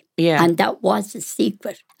TB. Yeah. And that was a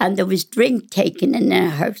secret. And there was drink taken in our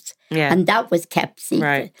house. Yeah. And that was kept secret.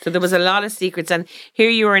 Right. So there was a lot of secrets. And here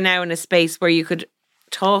you are now in a space where you could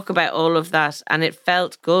talk about all of that and it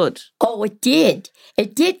felt good. Oh, it did.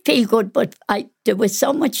 It did feel good, but there was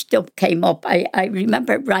so much stuff came up. I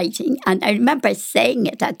remember writing and I remember saying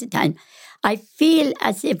it at the time. I feel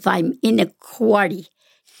as if I'm in a quarry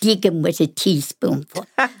digging with a teaspoonful.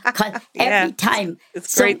 Because every time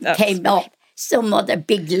something came up, some other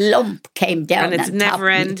big lump came down. And it's never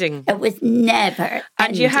ending. It was never ending.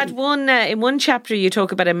 And you had one, in one chapter you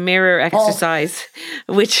talk about a mirror exercise,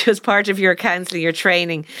 which was part of your counselling, your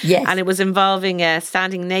training. Yes. And it was involving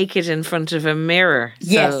standing naked in front of a mirror.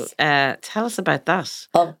 Yes. So tell us about that.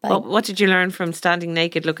 Oh, what did you learn from standing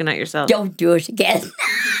naked looking at yourself? Don't do it again.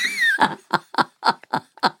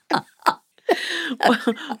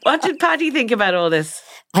 What did Paddy think about all this?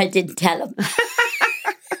 I didn't tell him.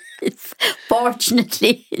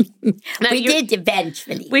 Fortunately, we did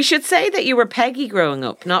eventually. We should say that you were Peggy growing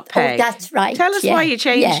up, not Peig. Oh, that's right. Tell us why you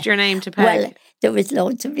changed your name to Peig. Well, there was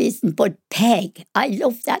loads of reasons, but Peig, I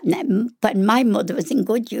loved that name. But my mother was in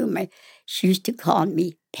good humour. She used to call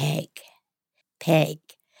me Peig. Peig.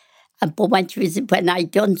 But when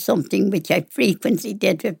I'd done something which I frequently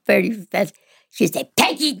did with very fast, she'd say,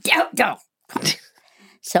 Peggy Dodo.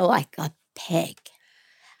 So I got Peig.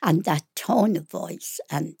 And that tone of voice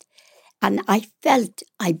and I felt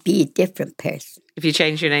I'd be a different person. If you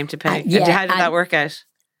changed your name to Peig. Yeah, how did that work out?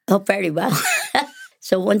 Oh, very well.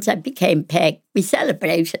 So once I became Peig, we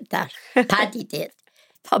celebrated that. Paddy did.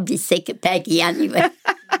 Probably sick of Peggy anyway.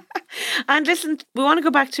 And listen, we want to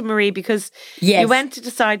go back to Marie because you went to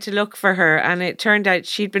decide to look for her and it turned out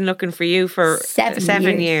she'd been looking for you for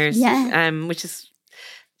 7 years. Yeah. Which is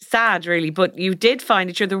sad, really. But you did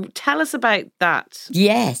find each other. Tell us about that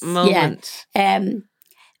moment. Yeah.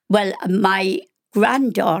 Well, my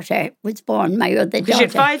granddaughter was born, my other daughter. Because you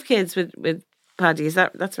had 5 kids with Paddy,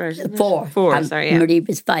 that's right, isn't it? 4. 4, sorry, yeah. Marie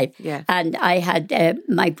was 5. Yeah. And I had,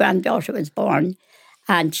 my granddaughter was born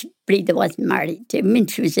and Breda wasn't married. I mean,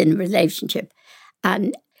 she was in a relationship.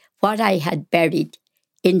 And what I had buried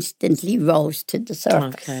instantly rose to the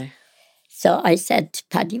surface. Okay. So I said to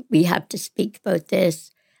Paddy, we have to speak about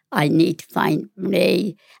this. I need to find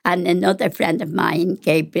Marie. And another friend of mine,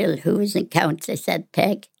 Gabriel, who was in council, said,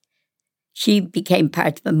 Peig. She became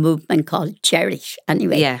part of a movement called Cherish.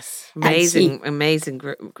 Anyway, yes, amazing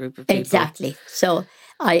group of people. Exactly. So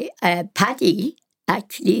Paddy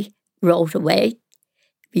actually wrote away.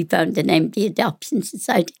 We found the name of the Adoption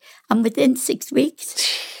Society, and within 6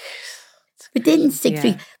 weeks, weeks,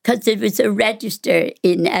 because there was a register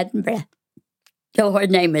in Edinburgh, so her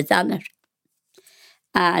name was on it.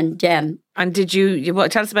 And did you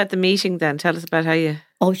tell us about the meeting then? Tell us about how you.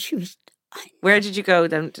 Oh, she was. Where did you go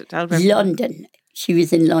then? London. She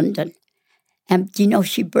was in London. Do you know,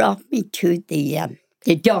 she brought me to the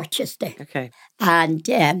Dorchester. Okay.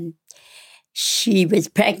 And she was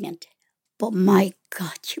pregnant. But my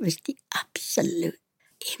God, she was the absolute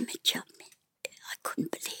image of me. I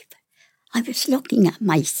couldn't believe it. I was looking at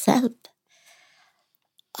myself.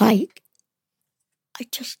 I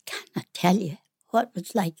just cannot tell you what it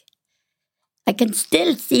was like. I can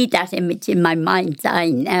still see that image in my mind's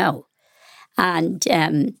eye now. And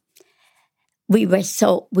we were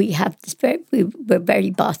very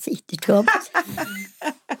bossy, the two of us.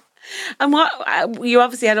 And what you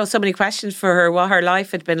obviously had so many questions for her, what her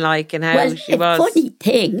life had been like and how she was. Well, funny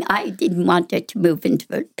thing, I didn't want her to move into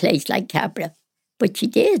a place like Cabra, but she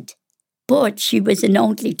did. But she was an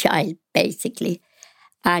only child, basically,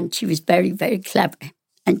 and she was very, very clever.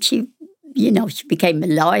 And she became a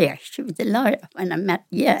lawyer. She was a lawyer when I met,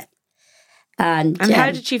 yeah. And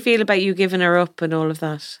how did she feel about you giving her up and all of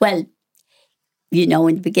that? Well, in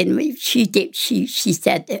the beginning, she did. She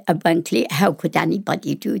said eventually, how could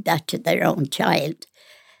anybody do that to their own child?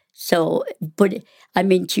 So, but I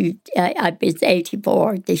mean, I was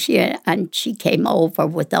 84 this year, and she came over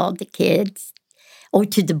with all the kids. Oh,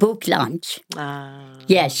 to the book launch.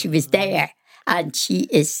 Yeah, she was there, and she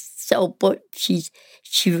is so. But she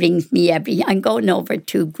rings me I'm going over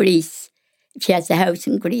to Greece. She has a house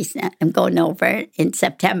in Greece now. I'm going over in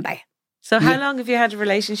September. So, how long have you had a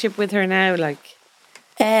relationship with her now?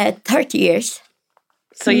 30 years.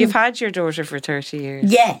 So you've had your daughter for 30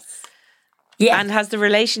 years? Yes. And has the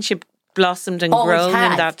relationship blossomed and grown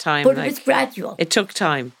in that time? But it was gradual. It took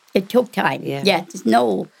time. Yeah. There's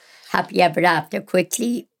no happy ever after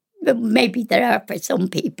quickly. Maybe there are for some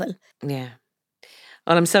people. Yeah.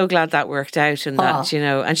 Well, I'm so glad that worked out and that,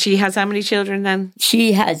 And she has how many children then?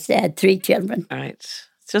 She has 3 children. All right.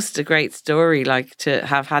 It's just a great story, to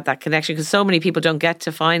have had that connection, because so many people don't get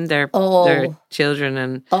to find their children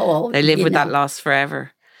and they live with that loss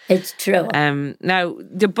forever. It's true. Now,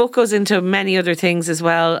 the book goes into many other things as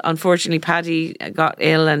well. Unfortunately, Paddy got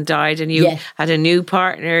ill and died, and you had a new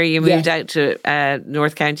partner. You moved out to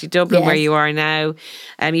North County Dublin, where you are now.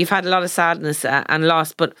 You've had a lot of sadness and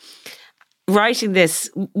loss, but writing this,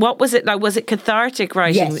 what was it like? Was it cathartic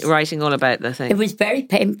writing all about the thing? It was very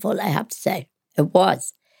painful, I have to say. It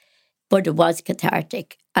was. But it was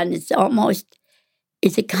cathartic. And it's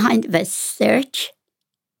a kind of a search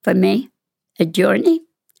for me, a journey.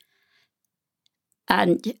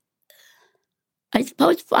 And I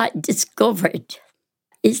suppose what I discovered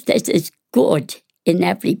is that there's good in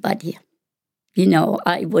everybody.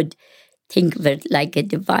 I would think of it like a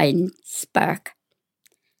divine spark.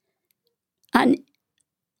 And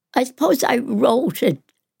I suppose I wrote it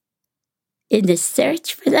in the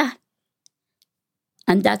search for that.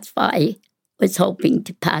 And that's why I was hoping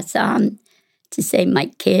to pass on to, say, my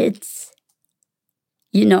kids.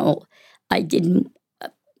 I didn't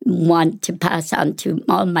want to pass on to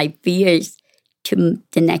all my fears to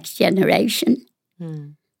the next generation.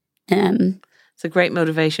 It's a great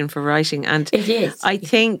motivation for writing. And it is. I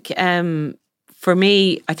think, for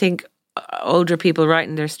me, older people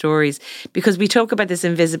writing their stories, because we talk about this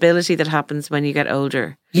invisibility that happens when you get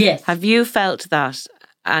older. Yes. Have you felt that?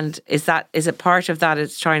 And is it part of that?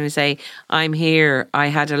 It's trying to say, I'm here, I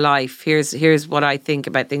had a life, here's what I think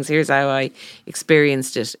about things, here's how I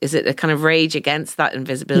experienced it. Is it a kind of rage against that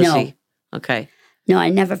invisibility? No. Okay. No, I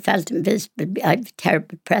never felt invisible. I have a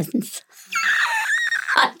terrible presence.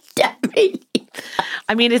 Really.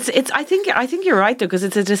 I mean, I think you're right though, because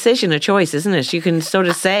it's a decision, a choice, isn't it? You can sort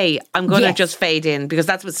of say, I'm going to just fade in because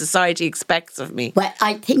that's what society expects of me. Well,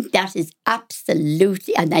 I think that is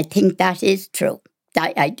absolutely, and I think that is true.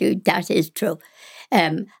 I do, that is true.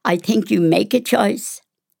 I think you make a choice.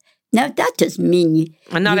 Now, that doesn't mean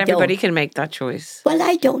and not everybody can make that choice. Well,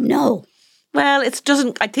 I don't know. Well,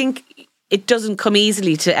 I think it doesn't come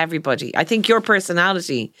easily to everybody. I think your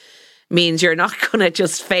personality means you're not going to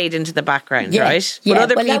just fade into the background, right? Yeah, but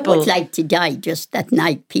other people, I would like to die just that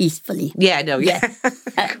night peacefully. Yeah, no, yeah.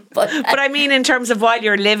 but I mean, in terms of while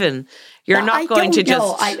you're living, you're not going to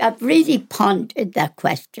just... I've really pondered that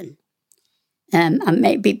question. And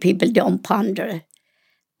maybe people don't ponder it.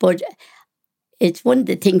 But it's one of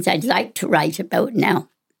the things I'd like to write about now.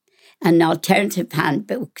 An alternative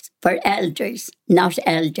handbook for elders, not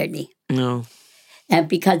elderly. No.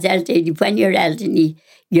 Because elderly, when you're elderly,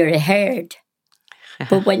 you're a herd.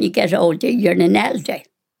 But when you get older, you're an elder.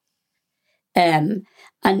 And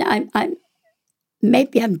I'm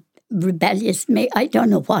maybe I'm rebellious. I don't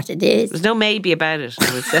know what it is. There's no maybe about it,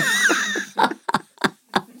 I would say.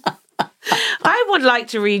 I would like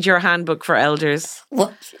to read your handbook for elders.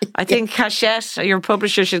 What? I think Hachette, your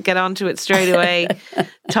publisher, should get onto it straight away.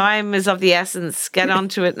 Time is of the essence. Get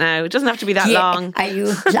onto it now. It doesn't have to be that long. Are you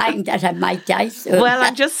implying that I might die soon? Well,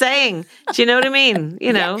 I'm just saying. Do you know what I mean?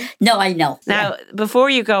 You know. No, I know. Now, before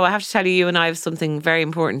you go, I have to tell you and I have something very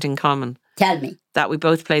important in common. Tell me. That we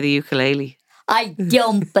both play the ukulele. I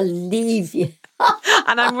don't believe you.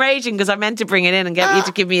 And I'm raging because I meant to bring it in and get you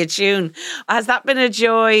to give me a tune. Has that been a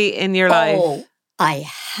joy in your life? Oh, I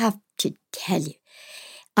have to tell you.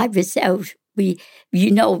 I was out.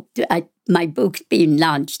 my book's being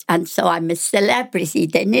launched, and so I'm a celebrity.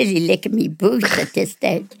 They're nearly licking me boots at this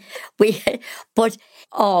stage. But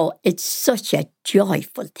it's such a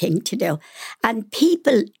joyful thing to do. And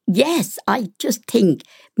people, yes, I just think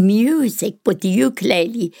music, but the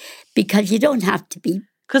ukulele, because you don't have to be.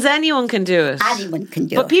 Because anyone can do it. Anyone can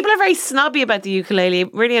do it. But people are very snobby about the ukulele.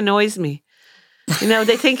 It really annoys me.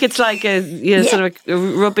 They think it's like a sort of a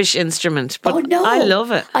rubbish instrument. But no. I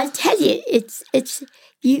love it. I'll tell you, it's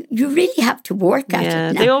you really have to work at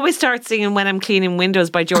it now. They always start singing When I'm Cleaning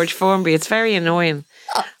Windows by George Formby. It's very annoying.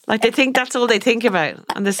 Like they think that's all they think about.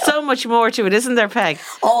 And there's so much more to it, isn't there, Peig?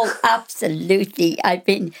 Oh, absolutely. I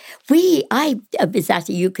was at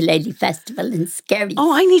a ukulele festival in Skerries.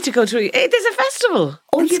 Oh, I need to go to it. There's a festival.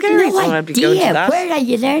 Oh, you've no idea. Where are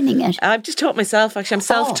you learning it? I've just taught myself, actually. I'm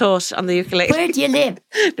self-taught on the ukulele. Where do you live?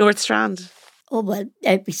 North Strand. Oh, well,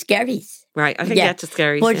 Skerries. Right, I can get to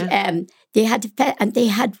Skerries. But they had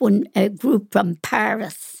a group from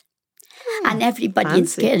Paris. And everybody in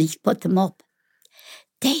Skerries put them up.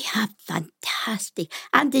 They have fantastic.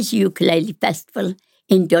 And there's a ukulele festival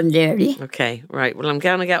in Dún Laoghaire. Okay, right. Well, I'm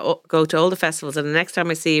going to go to all the festivals, and the next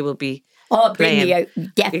time I see you will be bring me out.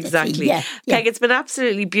 Definitely. Exactly. Yeah. Peig, it's been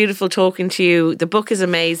absolutely beautiful talking to you. The book is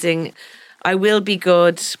amazing. I will be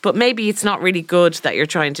good, but maybe it's not really good that you're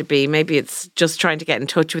trying to be. Maybe it's just trying to get in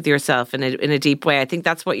touch with yourself in a deep way. I think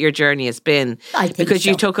that's what your journey has been. I think because so.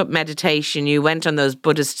 You took up meditation, you went on those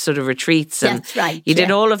Buddhist sort of retreats. And that's right. You did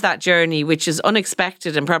all of that journey, which is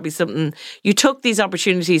unexpected and probably something. You took these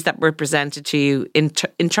opportunities that were presented to you in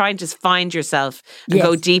trying to find yourself and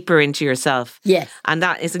go deeper into yourself. Yes. And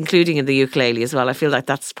that is including in the ukulele as well. I feel like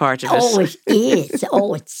that's part of it. Oh, it is.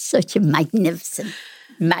 It's such a magnificent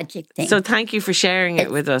magic thing. So thank you for sharing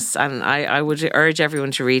it with us, and I would urge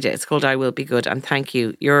everyone to read it. It's called I Will Be Good, and thank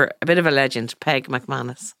you. You're a bit of a legend, Peig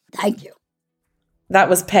McManus. Thank you. That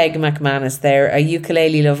was Peig McManus there, a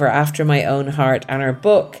ukulele lover after my own heart, and her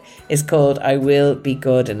book is called I Will Be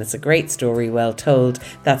Good, and it's a great story, well told.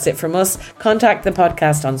 That's it from us. Contact the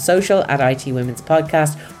podcast on social at IT Women's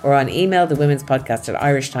Podcast or on email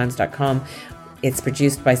thewomens'podcast@irishtimes.com. It's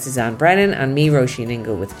produced by Suzanne Brennan and me, Roisin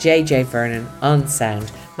Ingle, with JJ Vernon on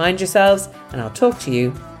sound. Mind yourselves, and I'll talk to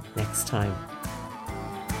you next time.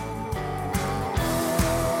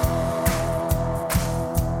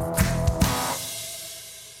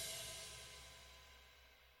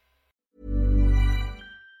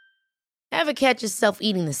 Ever catch yourself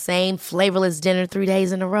eating the same flavorless dinner 3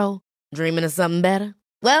 days in a row? Dreaming of something better?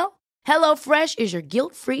 Well, HelloFresh is your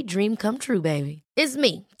guilt-free dream come true, baby. It's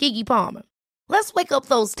me, Keke Palmer. Let's wake up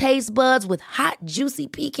those taste buds with hot, juicy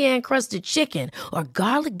pecan-crusted chicken or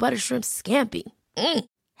garlic butter shrimp scampi.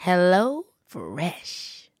 Hello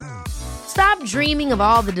Fresh. Stop dreaming of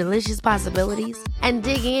all the delicious possibilities and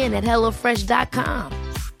dig in at HelloFresh.com.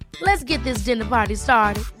 Let's get this dinner party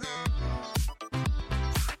started.